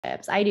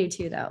relationships. I do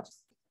too, though.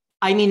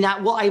 I mean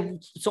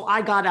so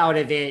I got out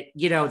of it,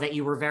 that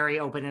you were very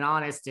open and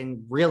honest,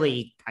 and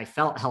really I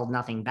felt held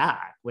nothing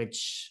back,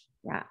 which.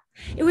 Yeah,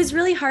 it was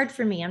really hard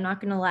for me. I'm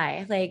not going to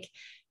lie. Like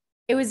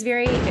it was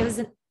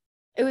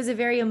a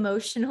very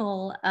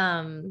emotional,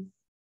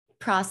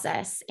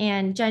 process.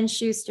 And Jen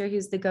Schuster,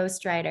 who's the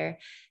ghostwriter,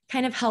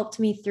 kind of helped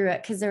me through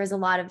it. Cause there was a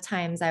lot of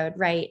times I would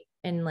write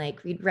and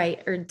like, we'd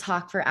write or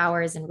talk for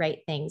hours and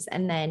write things.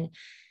 And then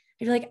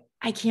I'd be like,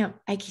 I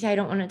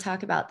don't want to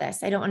talk about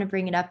this. I don't want to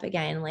bring it up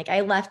again. Like I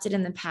left it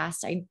in the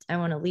past. I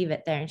want to leave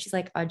it there. And she's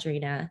like,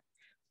 Audrina,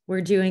 we're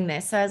doing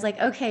this. So I was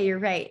like, okay, you're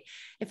right.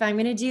 If I'm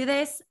going to do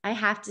this, I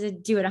have to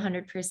do it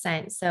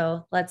 100%.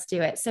 So let's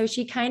do it. So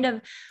she kind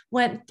of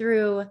went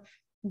through,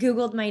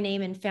 Googled my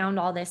name and found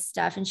all this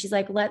stuff. And she's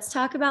like, let's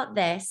talk about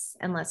this.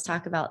 And let's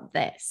talk about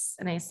this.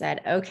 And I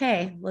said,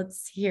 okay,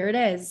 here it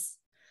is.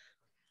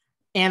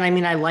 And I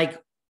mean, I like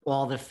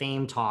all the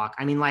fame talk.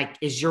 I mean, like,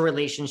 is your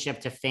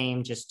relationship to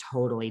fame just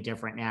totally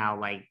different now?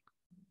 Like,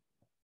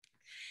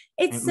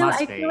 I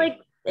feel like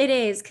it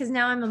is, because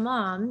now I'm a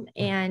mom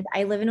and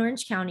I live in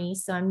Orange County,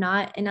 so I'm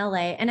not in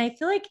LA. And I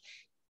feel like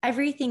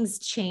everything's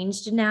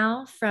changed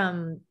now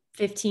from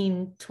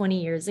 15,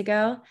 20 years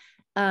ago.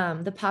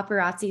 The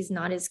paparazzi is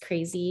not as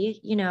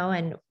crazy,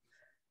 and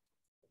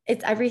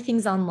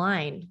everything's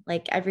online,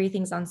 like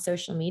everything's on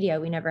social media.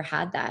 We never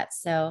had that.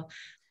 So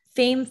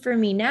fame for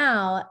me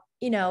now,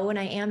 when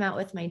I am out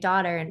with my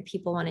daughter and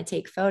people want to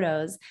take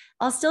photos,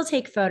 I'll still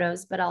take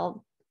photos, but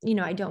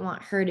I don't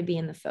want her to be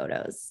in the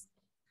photos.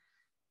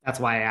 That's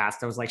why I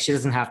asked. I was like, she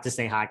doesn't have to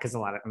say hi, because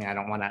I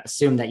don't want to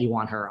assume that you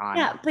want her on.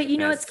 Yeah, but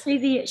it's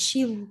crazy.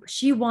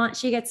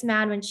 She gets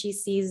mad when she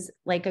sees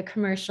like a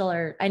commercial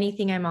or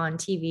anything I'm on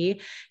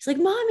TV. She's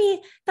like,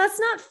 Mommy, that's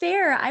not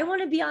fair. I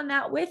want to be on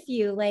that with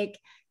you. Like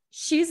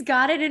she's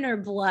got it in her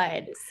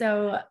blood.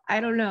 So I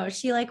don't know.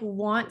 She like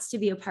wants to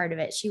be a part of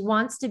it. She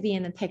wants to be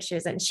in the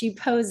pictures and she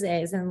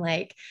poses and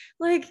like,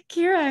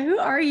 Kira, who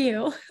are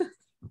you?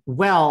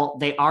 Well,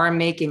 they are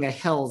making a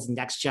Hills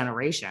Next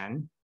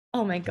Generation.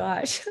 Oh my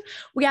gosh.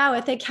 Yeah.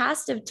 With a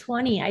cast of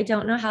 20, I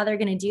don't know how they're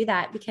going to do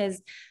that, because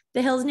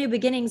the Hills New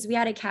Beginnings, we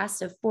had a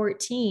cast of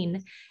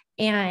 14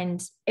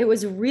 and it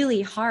was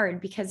really hard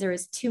because there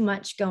was too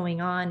much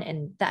going on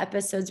and the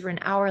episodes were an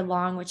hour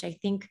long, which I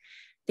think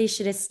they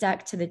should have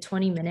stuck to the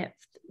 20-minute,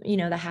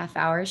 the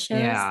half-hour shows.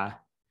 Yeah.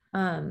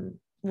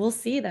 We'll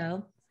see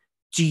though.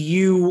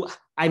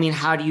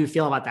 How do you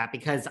feel about that?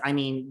 Because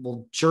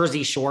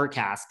Jersey Shore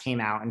cast came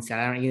out and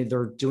said,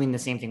 they're doing the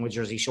same thing with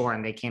Jersey Shore.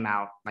 And they came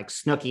out like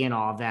Snooki and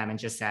all of them and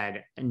just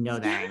said, no,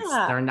 thanks.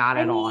 Yeah, they're not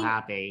at all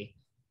happy.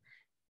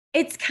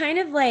 It's kind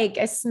of like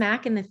a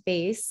smack in the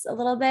face a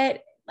little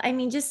bit.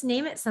 Just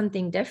name it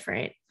something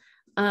different.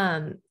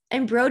 And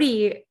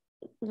Brody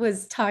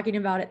was talking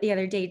about it the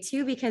other day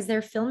too, because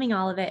they're filming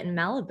all of it in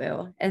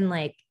Malibu and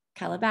like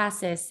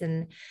Calabasas.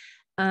 And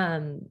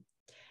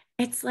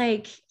it's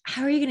like,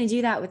 how are you going to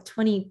do that with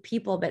 20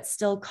 people, but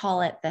still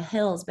call it The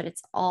Hills, but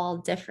it's all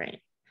different?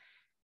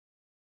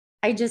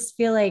 I just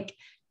feel like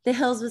The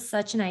Hills was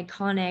such an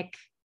iconic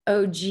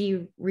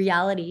OG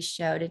reality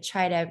show. To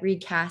try to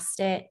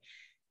recast it,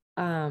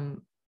 I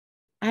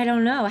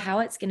don't know how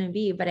it's going to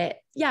be, but it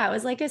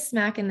was like a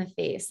smack in the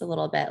face a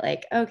little bit,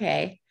 like,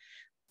 okay,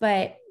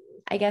 but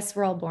I guess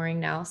we're all boring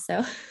now.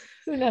 So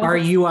who knows? Are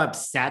you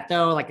upset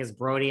though? Like, is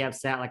Brody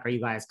upset? Like, are you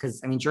guys,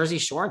 because Jersey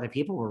Shore, the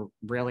people were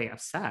really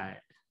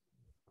upset.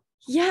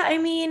 Yeah.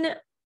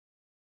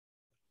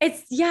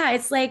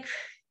 It's like,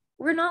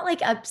 we're not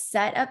like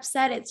upset.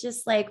 It's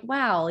just like,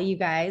 wow, you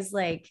guys,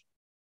 like,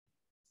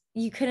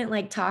 you couldn't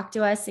like talk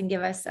to us and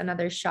give us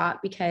another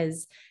shot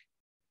because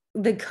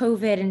the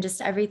COVID and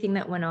just everything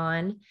that went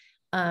on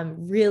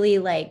really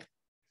like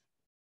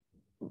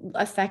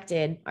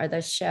affected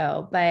the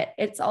show. But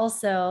it's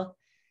also,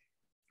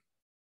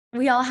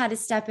 we all had to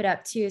step it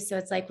up too. So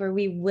it's like, were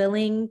we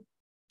willing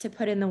to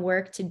put in the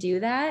work to do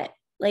that?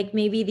 Like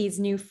maybe these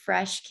new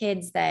fresh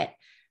kids that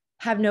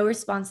have no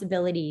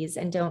responsibilities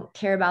and don't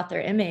care about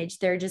their image,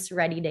 they're just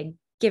ready to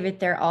give it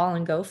their all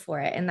and go for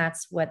it. And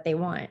that's what they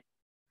want,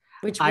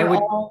 which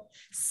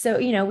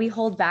we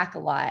hold back a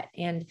lot.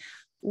 And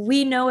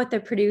we know what the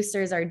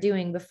producers are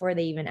doing before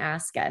they even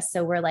ask us.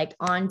 So we're like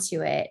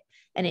onto it,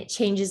 and it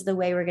changes the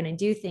way we're going to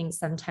do things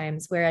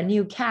sometimes, where a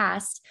new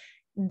cast,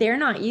 they're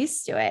not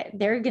used to it.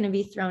 They're going to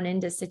be thrown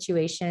into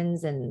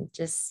situations and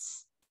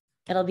just,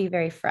 it'll be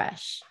very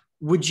fresh.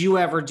 Would you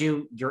ever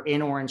you're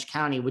in Orange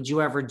County, would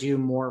you ever do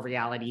more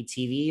reality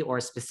TV, or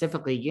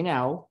specifically,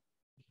 Real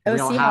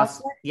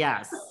House?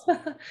 Yes.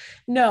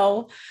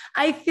 No,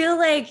 I feel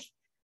like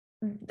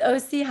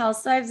OC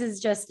Housewives is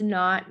just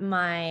not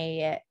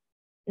my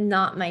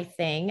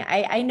thing.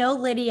 I know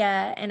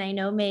Lydia and I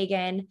know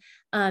Megan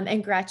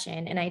and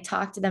Gretchen, and I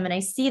talk to them and I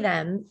see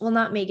them. Well,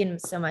 not Megan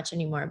so much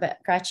anymore, but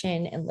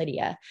Gretchen and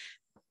Lydia,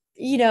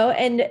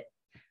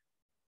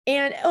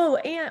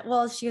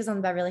 well, she was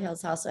on Beverly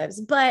Hills Housewives,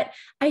 but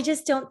I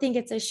just don't think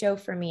it's a show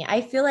for me.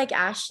 I feel like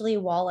Ashley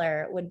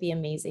Waller would be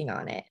amazing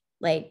on it.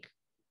 Like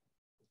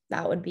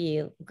that would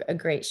be a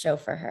great show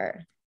for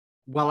her.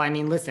 Well, I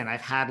mean, listen,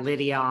 I've had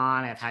Lydia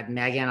on, I've had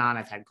Megan on,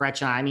 I've had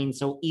Gretchen. I mean,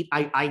 so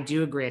I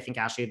do agree. I think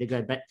Ashley would be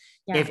good. But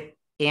if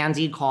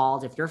Andy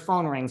called, if your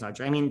phone rings,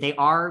 Audrey, I mean, they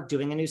are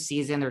doing a new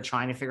season. They're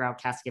trying to figure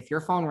out casting. If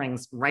your phone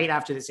rings right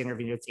after this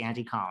interview, it's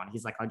Andy Cohen.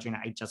 He's like, Audrina,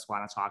 I just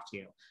want to talk to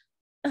you.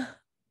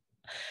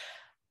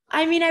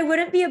 I mean, I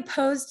wouldn't be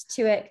opposed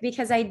to it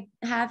because I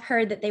have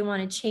heard that they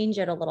want to change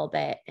it a little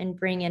bit and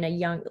bring in a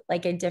young,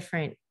 like a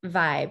different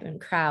vibe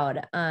and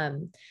crowd.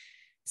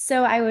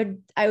 So I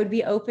would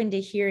be open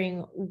to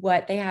hearing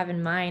what they have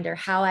in mind or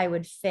how I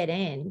would fit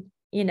in,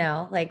 you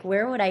know, like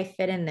where would I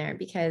fit in there?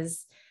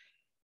 Because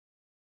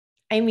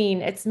I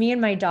mean, it's me and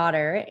my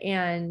daughter,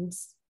 and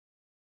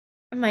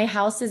my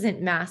house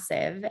isn't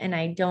massive, and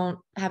I don't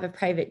have a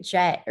private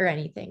jet or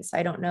anything. So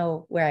I don't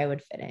know where I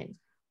would fit in.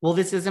 Well,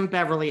 this isn't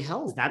Beverly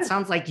Hills. That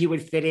sounds like you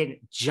would fit in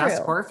just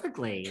True.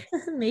 perfectly.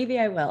 Maybe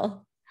I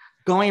will.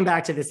 Going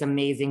back to this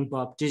amazing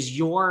book, does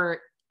your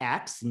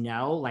ex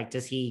know? Like,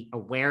 does he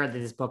aware that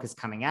this book is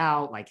coming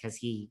out? Like,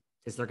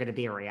 is there going to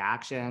be a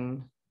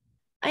reaction?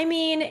 I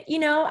mean, you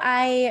know,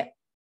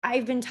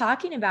 I've been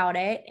talking about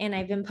it and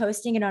I've been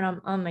posting it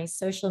on my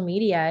social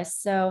media.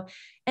 So,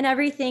 and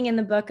everything in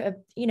the book,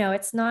 you know,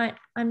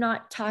 I'm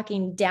not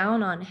talking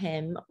down on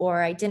him,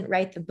 or I didn't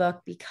write the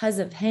book because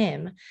of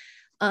him.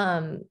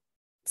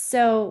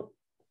 So,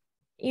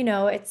 you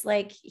know, it's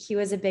like he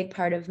was a big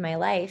part of my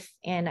life,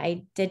 and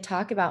I did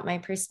talk about my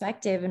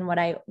perspective and what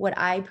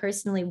I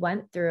personally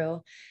went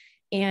through,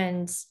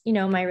 and, you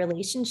know, my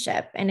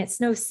relationship. And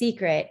it's no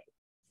secret,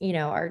 you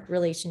know, our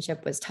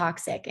relationship was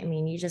toxic. I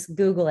mean, you just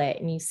Google it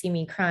and you see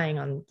me crying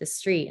on the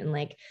street, and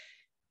like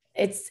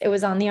it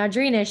was on the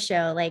Audrina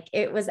show, like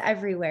it was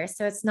everywhere.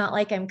 So it's not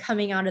like I'm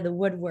coming out of the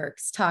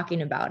woodworks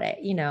talking about it,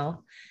 you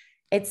know.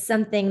 It's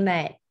something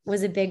that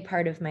was a big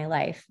part of my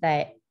life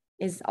that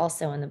is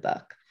also in the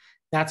book.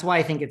 That's why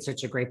I think it's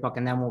such a great book.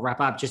 And then we'll wrap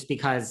up, just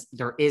because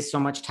there is so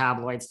much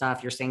tabloid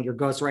stuff. You're saying your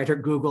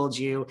ghostwriter Googled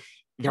you.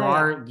 There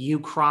are you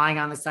crying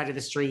on the side of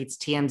the streets,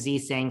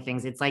 TMZ saying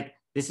things. It's like,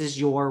 this is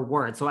your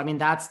word. So, I mean,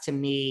 that's, to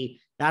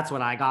me, that's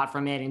what I got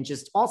from it. And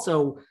just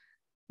also,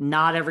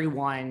 not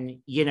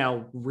everyone, you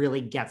know,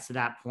 really gets to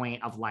that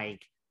point of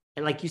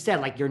like you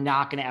said, like, you're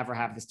not going to ever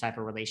have this type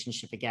of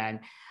relationship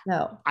again.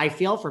 No. I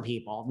feel for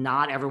people.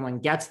 Not everyone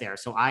gets there.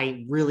 So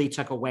I really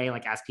took away,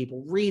 like, as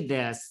people read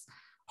this,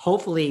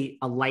 hopefully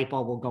a light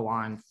bulb will go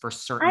on for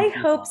certain I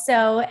people. hope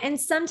so. And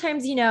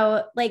sometimes, you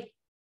know, like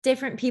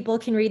different people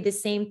can read the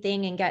same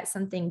thing and get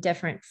something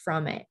different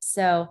from it.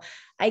 So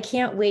I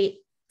can't wait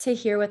to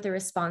hear what the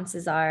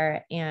responses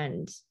are.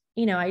 And,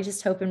 you know, I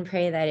just hope and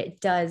pray that it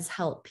does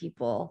help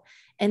people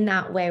in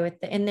that way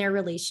in their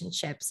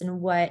relationships and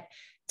what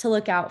to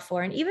look out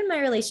for. And even my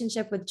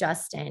relationship with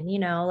Justin, you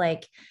know,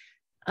 like,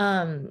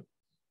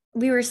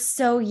 we were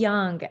so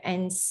young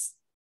and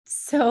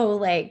so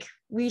like,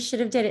 we should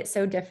have did it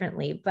so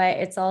differently, but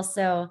it's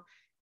also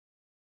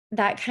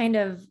that kind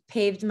of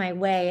paved my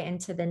way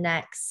into the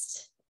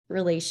next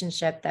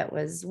relationship that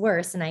was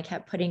worse. And I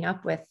kept putting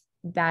up with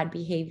bad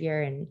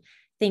behavior and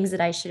things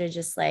that I should have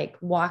just like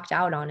walked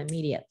out on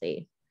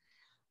immediately.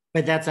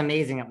 But that's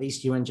amazing. At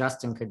least you and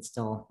Justin could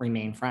still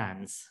remain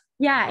friends.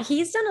 Yeah,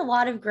 he's done a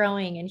lot of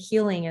growing and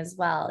healing as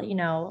well. You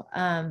know,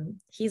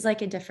 he's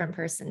like a different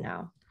person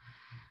now.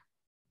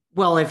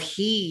 Well, if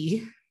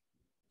he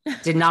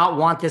did not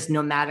want this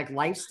nomadic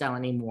lifestyle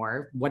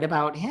anymore, what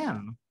about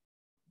him?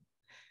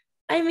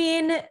 I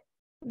mean,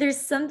 there's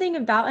something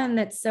about him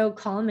that's so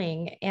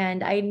calming.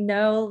 And I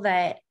know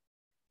that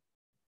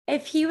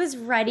if he was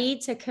ready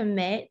to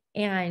commit,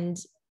 and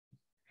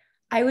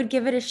I would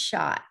give it a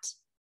shot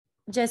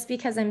just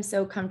because I'm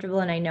so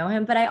comfortable and I know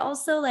him. But I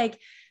also like,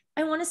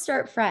 I want to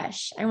start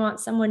fresh. I want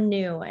someone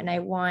new, and I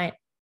want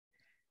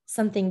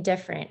something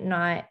different.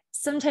 Not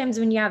sometimes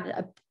when you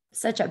have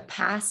such a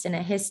past and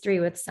a history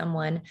with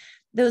someone,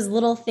 those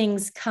little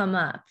things come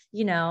up,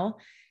 you know,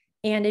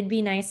 and it'd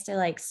be nice to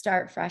like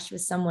start fresh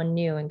with someone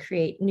new and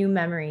create new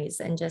memories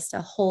and just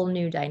a whole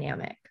new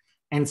dynamic.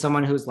 And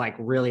someone who's like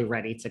really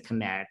ready to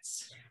commit.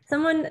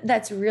 Someone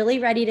that's really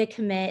ready to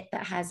commit,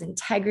 that has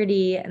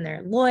integrity, and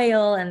they're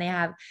loyal, and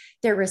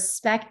they're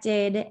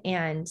respected,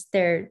 and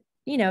they're,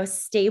 you know,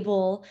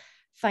 stable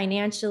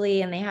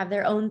financially, and they have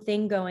their own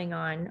thing going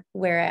on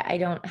where I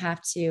don't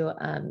have to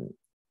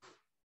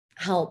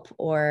help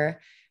or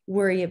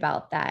worry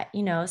about that.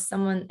 You know,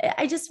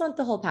 I just want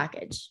the whole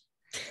package.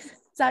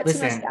 Is that too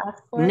much to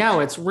ask for?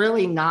 No, it's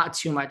really not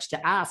too much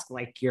to ask.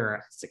 Like,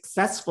 you're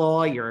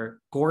successful, you're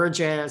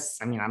gorgeous.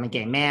 I mean, I'm a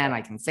gay man,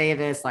 I can say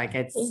this. Like,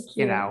 it's,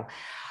 you know,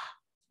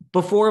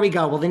 before we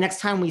go, well, the next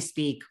time we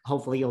speak,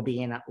 hopefully you'll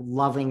be in a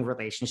loving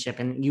relationship,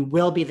 and you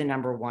will be the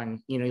number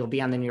one, you know, you'll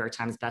be on the New York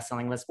Times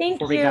bestselling list.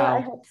 Thank you.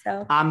 I hope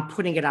so. I'm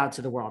putting it out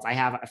to the world. I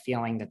have a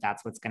feeling that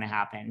that's what's going to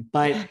happen.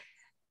 But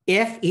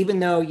even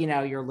though, you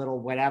know, you're a little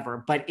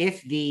whatever, but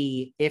if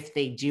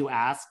they do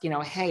ask, you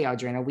know, hey,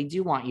 Audrina, we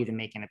do want you to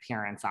make an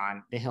appearance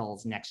on the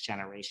Hills Next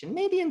Generation,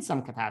 maybe in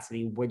some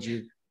capacity, would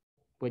you?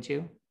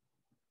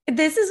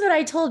 This is what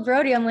I told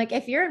Brody. I'm like,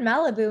 if you're in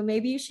Malibu,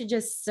 maybe you should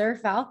just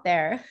surf out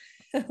there.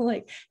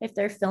 like if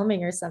they're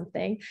filming or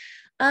something.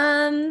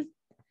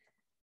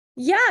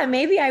 Yeah,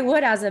 maybe I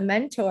would as a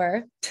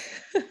mentor.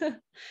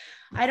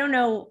 I don't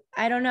know.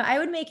 I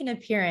would make an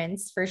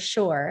appearance for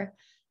sure.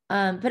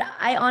 But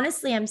I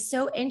honestly, I'm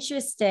so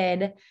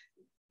interested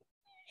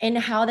in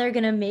how they're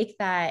going to make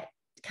that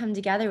come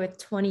together with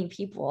 20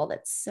 people.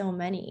 That's so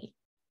many.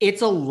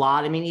 It's a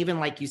lot. I mean, even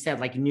like you said,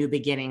 like New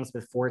Beginnings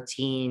with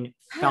 14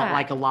 felt Yeah.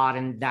 like a lot.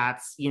 And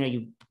that's,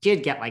 you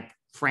did get like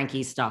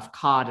Frankie's stuff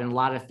cut and a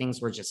lot of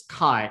things were just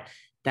cut,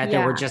 that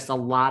there were Yeah. just a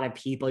lot of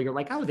people. You're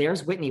like, oh,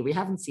 there's Whitney. We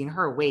haven't seen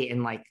her. Wait,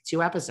 in like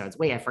 2 episodes.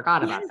 Wait, I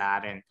forgot Yes, about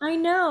that. And I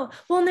know.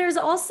 Well, and there's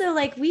also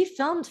like we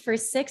filmed for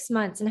 6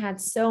 months and had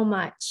so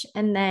much,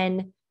 and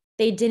then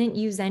they didn't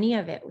use any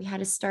of it. We had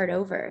to start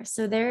over.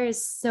 So there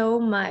is so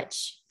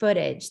much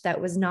footage that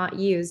was not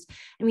used.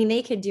 I mean,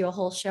 they could do a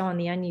whole show on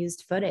the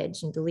unused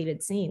footage and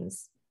deleted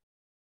scenes.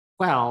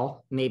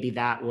 well, maybe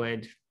that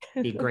would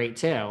be great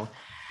too.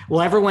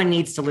 Well, everyone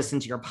needs to listen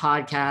to your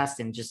podcast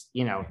and just,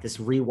 this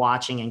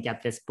rewatching and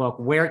get this book.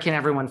 Where can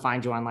everyone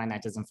find you online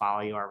that doesn't follow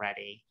you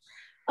already?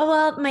 Oh,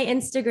 well, my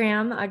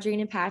Instagram,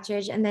 Audrina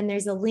Patridge, and then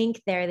there's a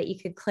link there that you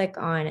could click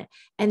on,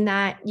 and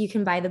that you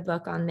can buy the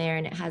book on there,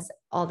 and it has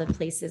all the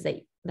places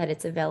that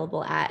it's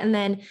available at. And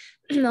then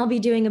I'll be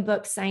doing a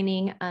book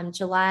signing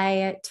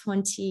July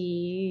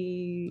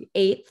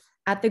 28th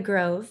at the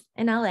Grove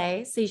in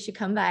LA, so you should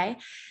come by.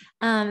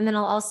 And then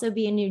I'll also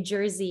be in New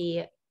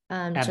Jersey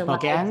At July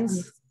Bookends?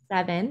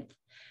 27th.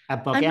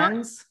 At I'm not,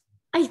 Bookends?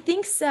 I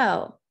think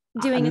so,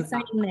 doing a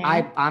signing there.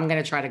 I'm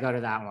going to try to go to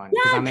that one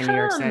because Yeah, I'm in New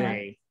York come.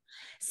 City.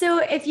 So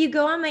if you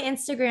go on my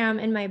Instagram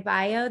in my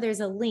bio, there's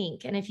a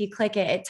link. And if you click it, it